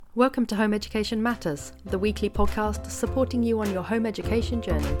Welcome to Home Education Matters, the weekly podcast supporting you on your home education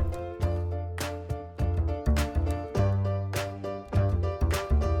journey.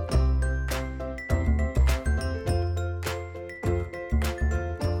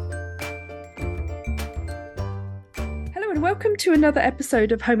 Welcome to another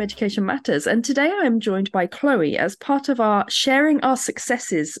episode of Home Education Matters, and today I am joined by Chloe as part of our Sharing Our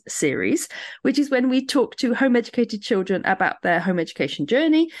Successes series, which is when we talk to home educated children about their home education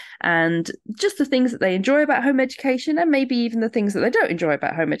journey and just the things that they enjoy about home education and maybe even the things that they don't enjoy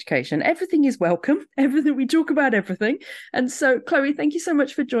about home education. Everything is welcome, we talk about everything. And so, Chloe, thank you so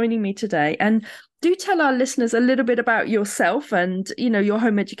much for joining me today, and do tell our listeners a little bit about yourself and, your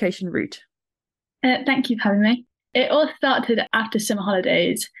home education route. Thank you for having me. It all started after summer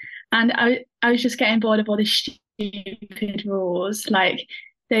holidays, and I was just getting bored of all these stupid rules. Like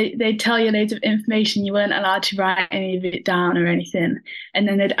they'd tell you loads of information, you weren't allowed to write any of it down or anything, and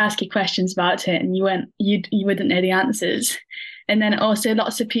then they'd ask you questions about it, and you wouldn't know the answers. And then also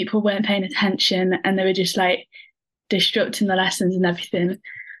lots of people weren't paying attention, and they were just like disrupting the lessons and everything.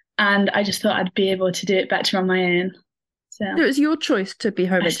 And I just thought I'd be able to do it better on my own. So it was your choice to be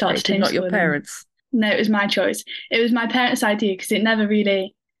home educated, not your parents'. No, it was my choice. It was my parents' idea because it never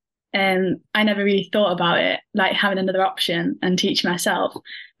really, I never really thought about it, like having another option and teach myself.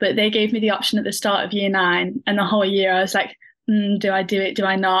 But they gave me the option at the start of year 9, and the whole year I was like, do I do it? Do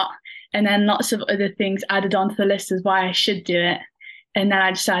I not? And then lots of other things added onto the list as why I should do it. And then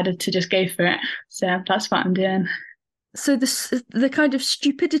I decided to just go for it. So that's what I'm doing. So the kind of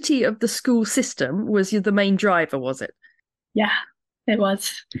stupidity of the school system was the main driver, was it? Yeah. It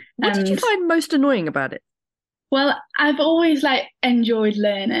was. What did you find most annoying about it? Well, I've always enjoyed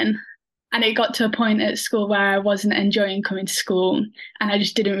learning, and it got to a point at school where I wasn't enjoying coming to school, and I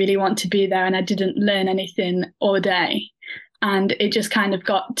just didn't really want to be there, and I didn't learn anything all day, and it just kind of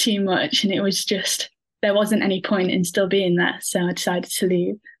got too much, and it was just, there wasn't any point in still being there, so I decided to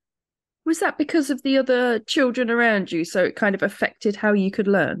leave. Was that because of the other children around you, so it kind of affected how you could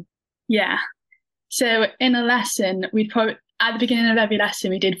learn? Yeah. So in a lesson, at the beginning of every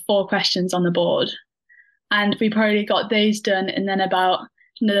lesson, we did 4 questions on the board, and we probably got those done in then about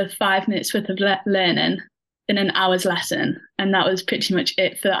another 5 minutes worth of learning in an hour's lesson. And that was pretty much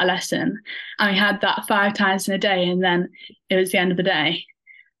it for that lesson. And we had that 5 times in a day, and then it was the end of the day.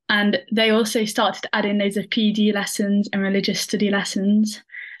 And they also started adding loads of PD lessons and religious study lessons.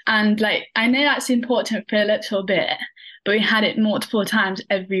 And I know that's important for a little bit, but we had it multiple times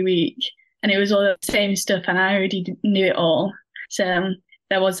every week. And it was all the same stuff, and I already knew it all. So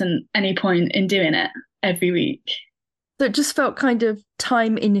there wasn't any point in doing it every week. So it just felt kind of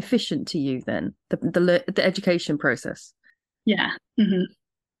time inefficient to you then, the education process? Yeah. Mm-hmm.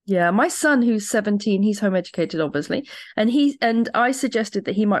 Yeah, my son, who's 17, he's home educated, obviously, and I suggested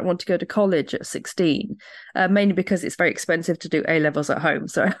that he might want to go to college at 16, mainly because it's very expensive to do A-levels at home.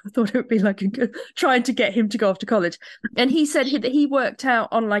 So I thought it would be trying to get him to go off to college. And he said that he worked out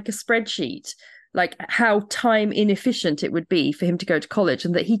on a spreadsheet, how time inefficient it would be for him to go to college,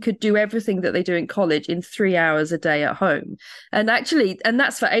 and that he could do everything that they do in college in 3 hours a day at home. And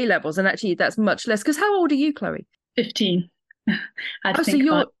that's for A-levels, and actually that's much less. Because how old are you, Chloe? 15. You had to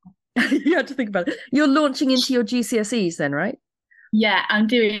think about it. You're launching into your GCSEs then, right? Yeah, I'm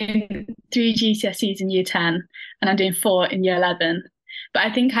doing 3 GCSEs in year 10, and I'm doing 4 in year 11. But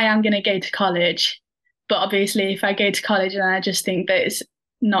I think I am going to go to college. But obviously, if I go to college and I just think that it's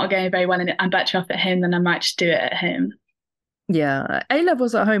not going very well and I'm better off at home, then I might just do it at home. Yeah,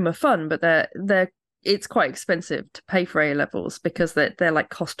 A-levels at home are fun, but it's quite expensive to pay for A-levels because they're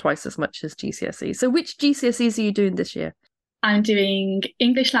cost twice as much as GCSEs. So which GCSEs are you doing this year? I'm doing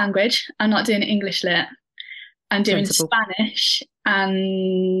English language. I'm not doing English lit. I'm doing Spanish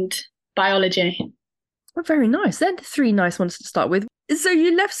and biology. Oh, very nice. They're 3 nice ones to start with. So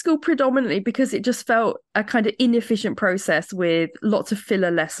you left school predominantly because it just felt a kind of inefficient process with lots of filler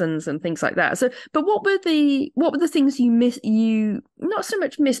lessons and things like that. So, but what were the things you not so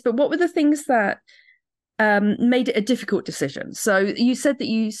much missed, but what were the things that made it a difficult decision? So you said that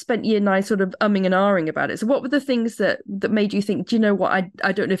you spent year 9 sort of umming and ahhing about it. So what were the things that made you think, do you know what,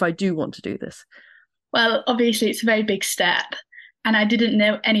 I don't know if I do want to do this? Well, obviously it's a very big step, and I didn't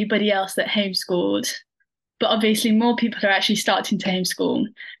know anybody else that homeschooled. But obviously more people are actually starting to homeschool,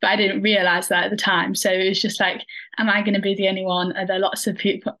 but I didn't realise that at the time. So it was just am I going to be the only one? Are there lots of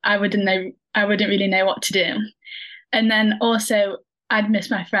people? I wouldn't really know what to do. And then also I'd miss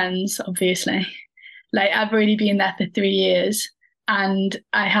my friends, obviously. I've already been there for 3 years, and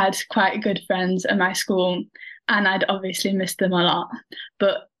I had quite good friends at my school, and I'd obviously missed them a lot.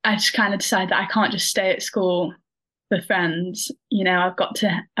 But I just kind of decided that I can't just stay at school for friends. I've got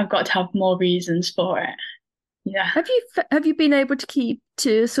to have more reasons for it. Yeah. Have you been able to keep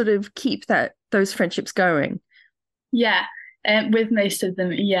those friendships going? Yeah. With most of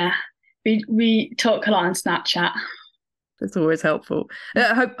them, yeah. We talk a lot on Snapchat. That's always helpful.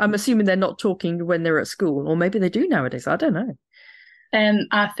 I'm assuming they're not talking when they're at school, or maybe they do nowadays. I don't know.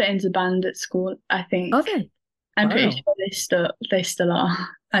 Our friends are band at school, I think. Are they? I'm Wow. pretty sure they still are.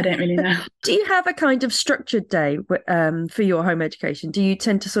 I don't really know. Do you have a kind of structured day for your home education? Do you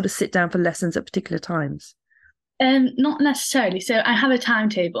tend to sort of sit down for lessons at particular times? Not necessarily. So I have a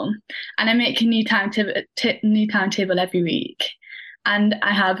timetable, and I make a new timetable every week, and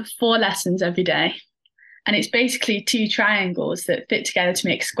I have 4 lessons every day, and it's basically 2 triangles that fit together to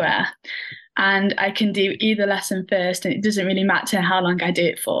make a square. And I can do either lesson first, and it doesn't really matter how long I do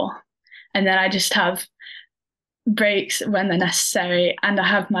it for. And then I just have breaks when they're necessary, and I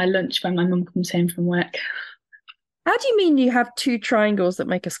have my lunch when my mum comes home from work. How do you mean you have 2 triangles that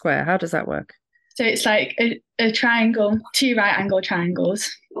make a square? How does that work? So it's like a triangle, 2 right angle triangles,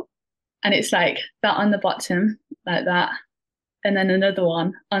 and it's like that on the bottom, like that, and then another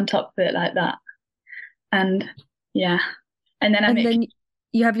one on top of it, like that. And yeah, and then then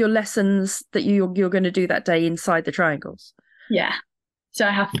you have your lessons that you're going to do that day inside the triangles. Yeah. So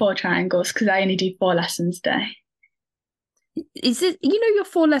I have 4 triangles because I only do 4 lessons a day. Is it, your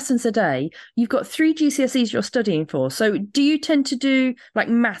 4 lessons a day, you've got 3 GCSEs you're studying for. So do you tend to do like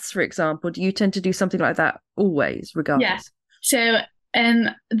maths, for example? Do you tend to do something like that always, regardless? Yeah. So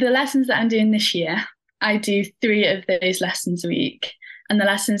the lessons that I'm doing this year, I do 3 of those lessons a week. And the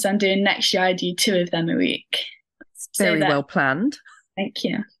lessons I'm doing next year, I do 2 of them a week. Very well planned. Thank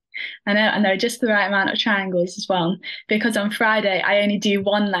you. I know, and they're just the right amount of triangles as well, because on Friday I only do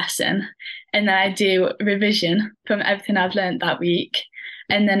 1 lesson, and then I do revision from everything I've learned that week,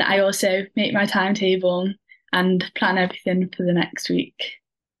 and then I also make my timetable and plan everything for the next week.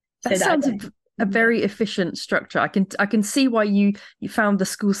 That sounds a very efficient structure. I can see why you found the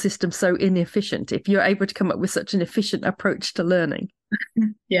school system so inefficient if you're able to come up with such an efficient approach to learning.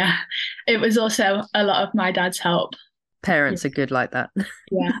 Yeah, it was also a lot of my dad's help. Parents are good like that.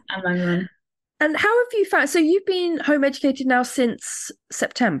 Yeah, and my mum. And how have you found, so you've been home educated now since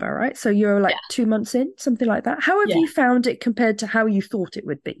September, right? So you're like 2 months in, something like that. How have you found it compared to how you thought it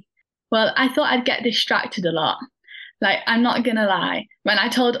would be? Well, I thought I'd get distracted a lot. Like, I'm not going to lie. When I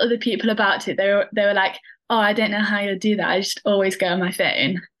told other people about it, they were like, oh, I don't know how you'll do that. I just always go on my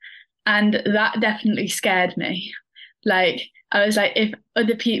phone. And that definitely scared me. Like, I was like, if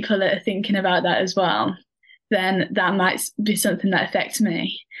other people are thinking about that as well, then that might be something that affects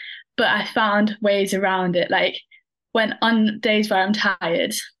me. But I found ways around it. Like, when on days where I'm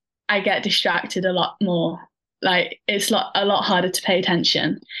tired, I get distracted a lot more. Like, it's a lot harder to pay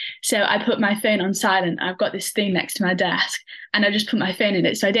attention. So I put my phone on silent. I've got this thing next to my desk, and I just put my phone in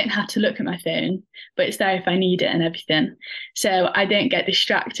it, so I don't have to look at my phone, but it's there if I need it and everything. So I don't get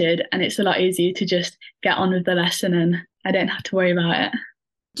distracted, and it's a lot easier to just get on with the lesson, and I don't have to worry about it.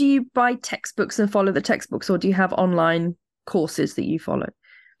 Do you buy textbooks and follow the textbooks, or do you have online courses that you follow?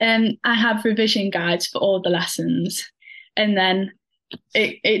 I have revision guides for all the lessons, and then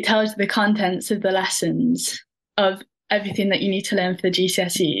it tells you the contents of the lessons of everything that you need to learn for the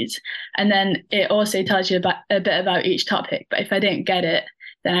GCSEs, and then it also tells you a bit about each topic. But if I don't get it,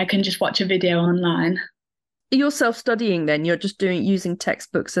 then I can just watch a video online. You're self-studying then? You're just using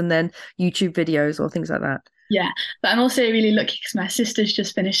textbooks and then YouTube videos or things like that? Yeah, but I'm also really lucky because my sister's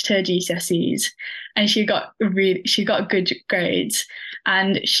just finished her GCSEs, and she got good grades,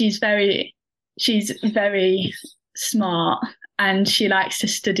 and she's very smart, and she likes to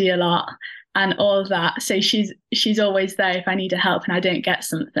study a lot and all of that. So she's always there if I need her help and I don't get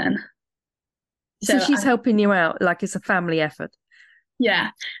something. So she's helping you out, like it's a family effort. Yeah,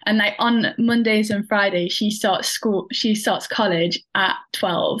 and like on Mondays and Fridays she starts college at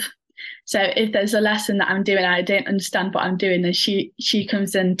 12. So if there's a lesson that I'm doing and I don't understand what I'm doing, then she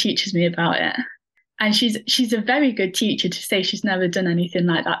comes and teaches me about it. And she's a very good teacher to say she's never done anything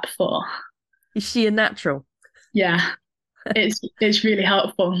like that before. Is she a natural? Yeah, it's really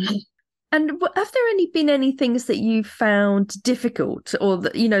helpful. And have there been any things that you found difficult, or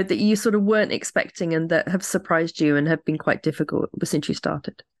that that you sort of weren't expecting and that have surprised you and have been quite difficult since you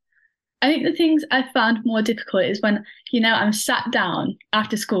started? I think the things I found more difficult is when, I'm sat down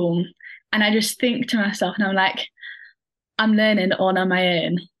after school and I just think to myself and I'm like, I'm learning all on my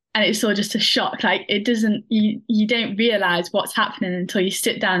own. And it's all just a shock. Like, you don't realize what's happening until you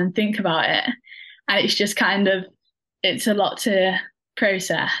sit down and think about it. And it's just it's a lot to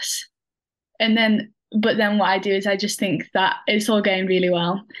process. And then But then what I do is I just think that it's all going really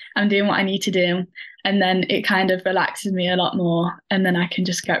well. I'm doing what I need to do. And then it kind of relaxes me a lot more. And then I can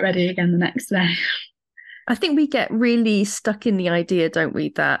just get ready again the next day. I think we get really stuck in the idea, don't we,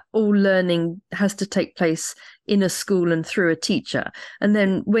 that all learning has to take place in a school and through a teacher. And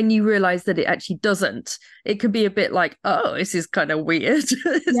then when you realize that it actually doesn't, it can be a bit like, oh, this is kind of weird.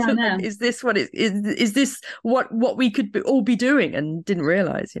 Yeah, I know. Is this what is this what we could all be doing and didn't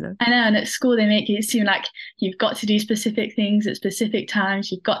realize, you know? I know. And at school, they make it seem like you've got to do specific things at specific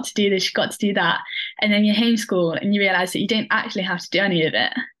times. You've got to do this, you've got to do that. And then you homeschool and you realize that you don't actually have to do any of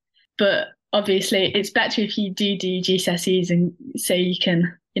it. But obviously, it's better if you do GCSEs and so you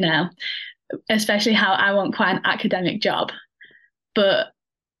can, you know, especially how I want quite an academic job, but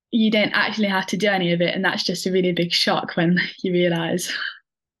you don't actually have to do any of it. And that's just a really big shock when you realise.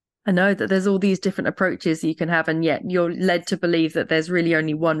 I know that there's all these different approaches you can have, and yet you're led to believe that there's really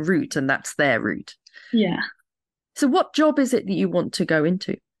only one route, and that's their route. Yeah. So what job is it that you want to go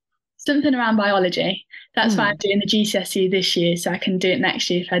into? Something around biology. That's why I'm doing the GCSE this year, so I can do it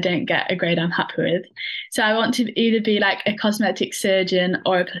next year if I don't get a grade I'm happy with. So I want to either be like a cosmetic surgeon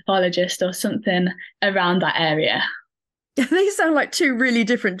or a pathologist or something around that area. They sound like two really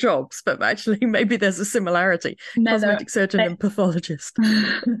different jobs, but actually maybe there's a similarity. No, cosmetic surgeon and pathologist.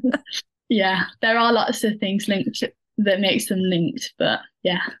 Yeah, there are lots of things linked that makes them linked, but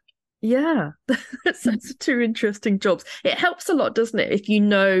yeah. Yeah, that's two interesting jobs. It helps a lot, doesn't it, if you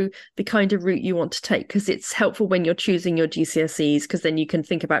know the kind of route you want to take, because it's helpful when you're choosing your GCSEs, because then you can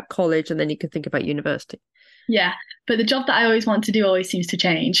think about college and then you can think about university. Yeah, but the job that I always want to do always seems to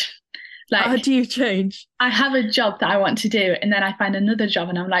change. Like, how do you change? I have a job that I want to do, and then I find another job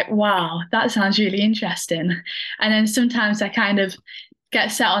and I'm like, wow, that sounds really interesting. And then sometimes I kind of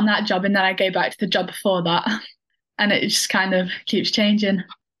get set on that job and then I go back to the job before that. And it just kind of keeps changing.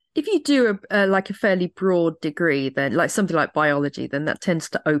 If you do like a fairly broad degree, then like something like biology, then that tends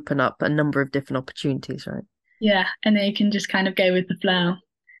to open up a number of different opportunities, right? Yeah, and then you can just kind of go with the flow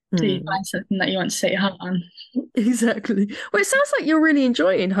till you find something that you want to set your heart on. Exactly. Well, it sounds like you're really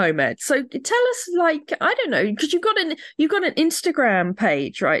enjoying home ed. So tell us, like, I don't know, because you've got an Instagram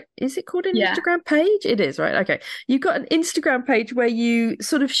page, right? Is it called an Instagram page? It is, right? Okay. You've got an Instagram page where you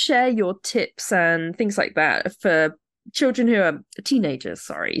sort of share your tips and things like that for children who are teenagers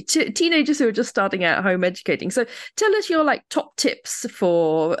who are just starting out home educating. So tell us your like top tips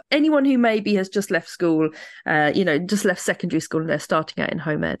for anyone who maybe has just left school, just left secondary school and they're starting out in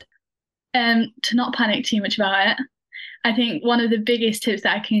home ed. To not panic too much about it. I think one of the biggest tips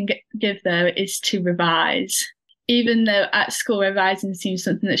that I can give though is to revise. Even though at school revising seems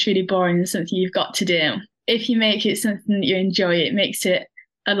something that's really boring and something you've got to do, if you make it something that you enjoy, it makes it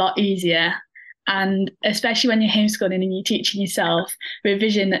a lot easier. And especially when you're homeschooling and you're teaching yourself,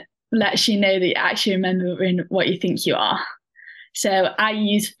 revision lets you know that you're actually remembering what you think you are. So I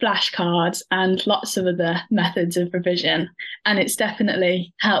use flashcards and lots of other methods of revision, and it's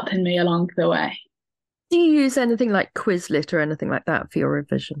definitely helping me along the way. Do you use anything like Quizlet or anything like that for your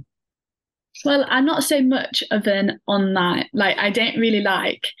revision? Well, I'm not so much of an online, like I don't really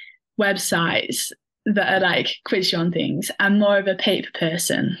like websites that are like quiz you on things. I'm more of a paper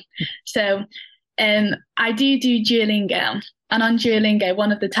person. So I do Duolingo, and on Duolingo,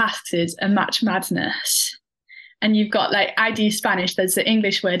 one of the tasks is a match madness. And you've got like, I do Spanish, there's the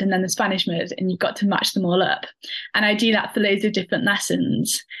English word and then the Spanish word, and you've got to match them all up. And I do that for loads of different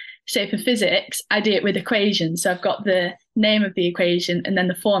lessons. So for physics, I do it with equations. So I've got the name of the equation and then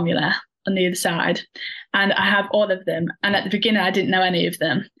the formula on the other side. And I have all of them. And at the beginning, I didn't know any of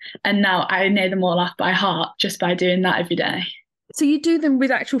them. And now I know them all off by heart just by doing that every day. So you do them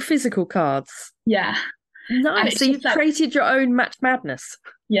with actual physical cards? Yeah. Nice. So you've created your own Match Madness.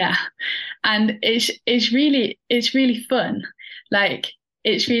 Yeah. And it's really fun. Like,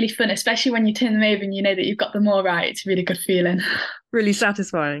 it's really fun, especially when you turn them over and you know that you've got them all right. It's a really good feeling. Really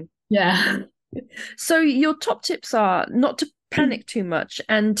satisfying. Yeah. So your top tips are not to panic too much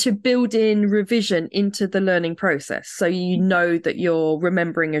and to build in revision into the learning process, so you know that you're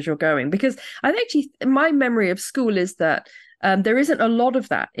remembering as you're going. Because I actually, my memory of school is that there isn't a lot of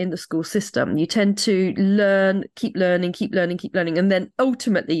that in the school system. You tend to keep learning, and then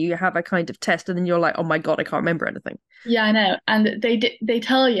ultimately you have a kind of test, and then you're like, oh my God, I can't remember anything. Yeah, I know. And they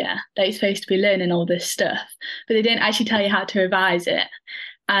tell you that you're supposed to be learning all this stuff, but they don't actually tell you how to revise it.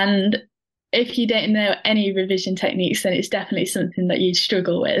 And if you don't know any revision techniques, then it's definitely something that you'd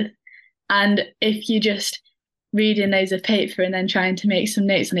struggle with. And if you just reading loads of paper and then trying to make some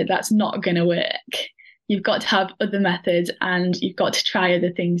notes on it, that's not going to work. You've got to have other methods and you've got to try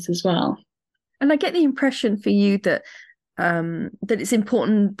other things as well. And I get the impression for you that that it's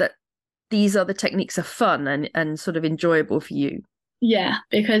important that these other techniques are fun and sort of enjoyable for you. Yeah,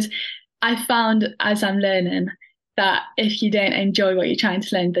 because I found as I'm learning that if you don't enjoy what you're trying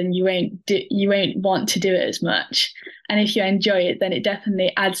to learn, then you won't want to do it as much. And if you enjoy it, then it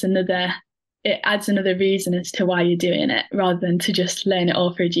definitely adds another reason as to why you're doing it, rather than to just learn it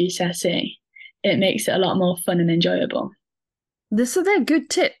all for a GCSE. It makes it a lot more fun and enjoyable. So they're good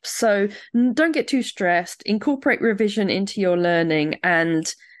tips. So don't get too stressed. Incorporate revision into your learning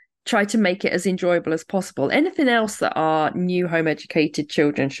and try to make it as enjoyable as possible. Anything else that our new home educated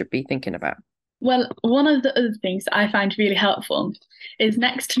children should be thinking about? Well, one of the other things that I find really helpful is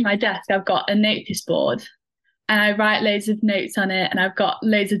next to my desk, I've got a notice board and I write loads of notes on it, and I've got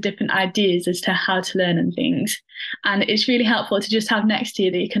loads of different ideas as to how to learn and things. And it's really helpful to just have next to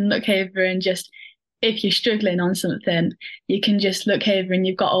you that you can look over and just, if you're struggling on something, you can just look over and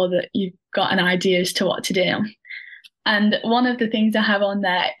you've got an idea as to what to do. And one of the things I have on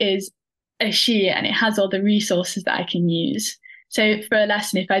there is a sheet, and it has all the resources that I can use. So for a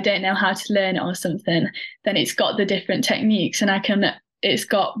lesson, if I don't know how to learn it or something, then it's got the different techniques, and it's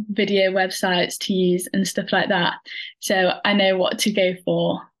got video websites to use and stuff like that. So I know what to go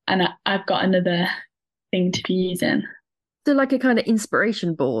for, and I've got another thing to be using. So like a kind of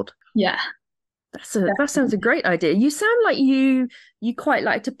inspiration board. Yeah. That sounds a great idea. You sound like you quite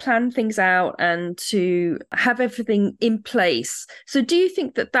like to plan things out and to have everything in place. So do you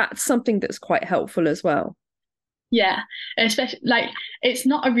think that that's something that's quite helpful as well? Yeah, especially like it's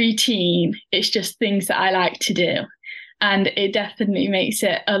not a routine, it's just things that I like to do. And it definitely makes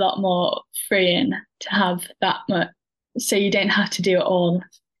it a lot more freeing to have that much, so you don't have to do it all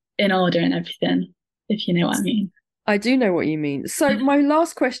in order and everything, if you know what I mean. I do know what you mean. So my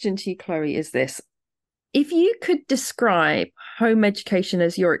last question to you, Chloe, is this. If you could describe home education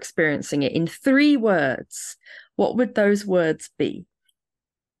as you're experiencing it in 3 words, what would those words be?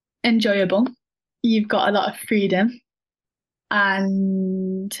 Enjoyable. You've got a lot of freedom,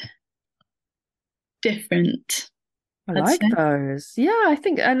 and different. I like those. Yeah, I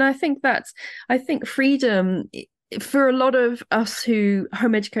think freedom, for a lot of us who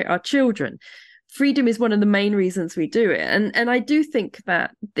home educate our children, freedom is one of the main reasons we do it. And I do think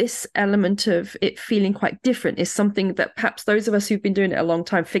that this element of it feeling quite different is something that perhaps those of us who've been doing it a long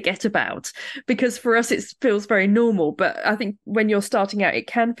time forget about, because for us it feels very normal. But I think when you're starting out, it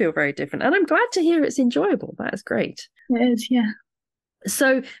can feel very different. And I'm glad to hear it's enjoyable. That is great. It is, yeah.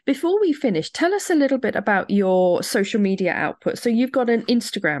 So before we finish, tell us a little bit about your social media output. So you've got an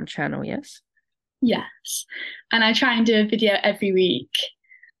Instagram channel, yes? Yes. And I try and do a video every week.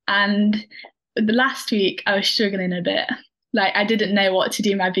 And the last week I was struggling a bit. Like I didn't know what to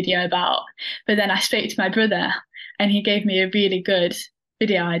do my video about. But then I spoke to my brother and he gave me a really good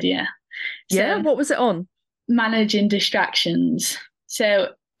video idea. Yeah, what was it on? Managing distractions. So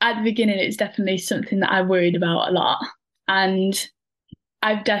at the beginning, it's definitely something that I worried about a lot. And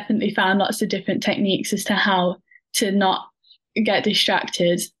I've definitely found lots of different techniques as to how to not get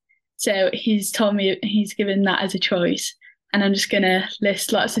distracted. So he's given that as a choice. And I'm just going to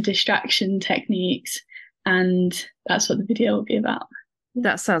list lots of distraction techniques. And that's what the video will be about.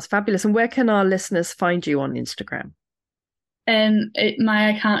 That sounds fabulous. And where can our listeners find you on Instagram? My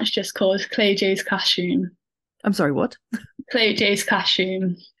account's just called Chloe Jo's Classroom. I'm sorry, what? Chloe Jo's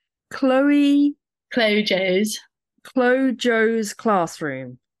Classroom. Chloe Jo's. Chloe Jo's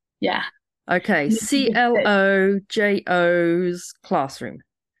Classroom. Yeah. Okay. CLOJO's Classroom.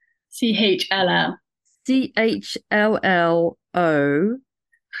 CHLL. CHLLO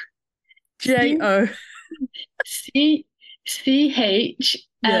JO. CHLL.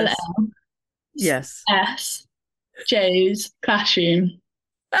 Yes. S. Jo's Classroom.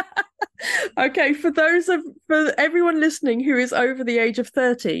 Okay, for everyone listening who is over the age of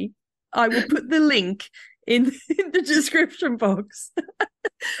 30, I will put the link in the description box.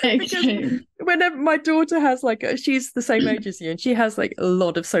 Because whenever my daughter has she's the same age as you, and she has a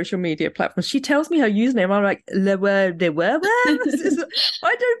lot of social media platforms, she tells me her username. I'm like, why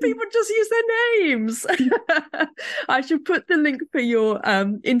don't people just use their names? I should put the link for your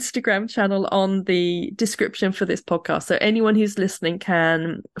Instagram channel on the description for this podcast, so anyone who's listening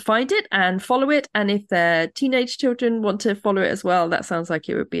can find it and follow it. And if their teenage children want to follow it as well, that sounds like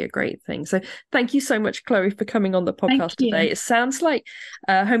it would be a great thing. So thank you so much, Chloe, for coming on the podcast today. It sounds like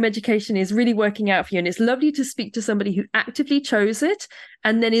home education is really working out for you, and it's lovely to speak to somebody who actively chose it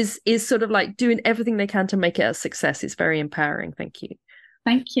and then is sort of doing everything they can to make it a success. It's very empowering. Thank you.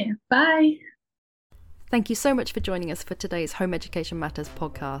 Thank you. Bye. Thank you so much for joining us for today's Home Education Matters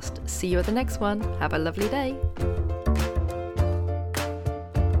podcast. See you at the next one. Have a lovely day.